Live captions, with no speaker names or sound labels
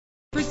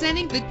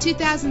Presenting the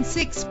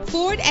 2006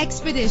 Ford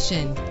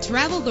Expedition.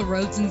 Travel the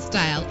roads in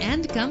style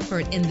and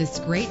comfort in this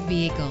great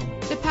vehicle.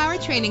 The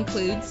powertrain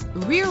includes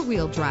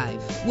rear-wheel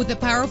drive with a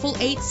powerful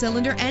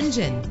 8-cylinder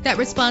engine that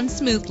responds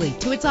smoothly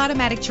to its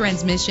automatic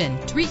transmission.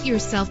 Treat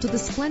yourself to the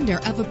splendor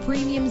of a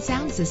premium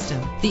sound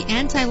system. The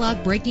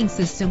anti-lock braking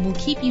system will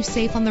keep you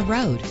safe on the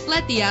road.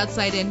 Let the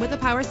outside in with a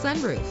power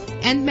sunroof.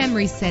 And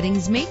memory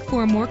settings make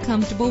for a more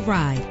comfortable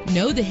ride.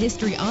 Know the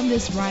history on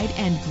this ride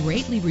and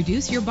greatly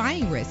reduce your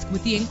buying risk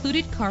with the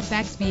included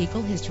Carfax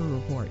Vehicle History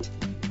Report.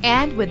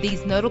 And with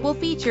these notable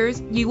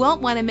features, you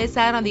won't want to miss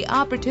out on the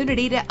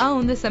opportunity to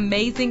own this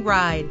amazing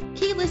ride.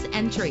 Keyless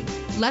entry,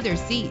 leather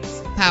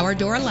seats, power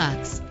door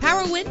locks,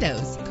 power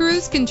windows,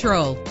 cruise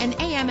control, an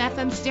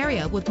AM/FM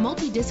stereo with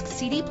multi-disc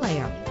CD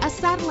player, a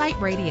satellite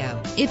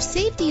radio. If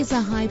safety is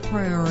a high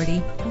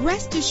priority,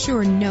 rest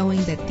assured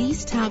knowing that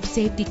these top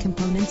safety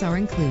components are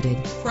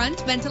included.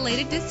 Front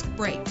ventilated disc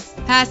brakes,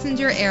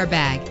 passenger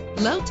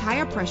airbag, low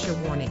tire pressure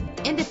warning,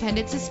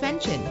 independent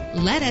suspension.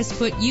 Let us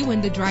put you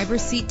in the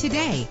driver's seat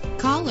today.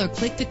 Call or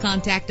click to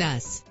contact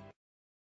us.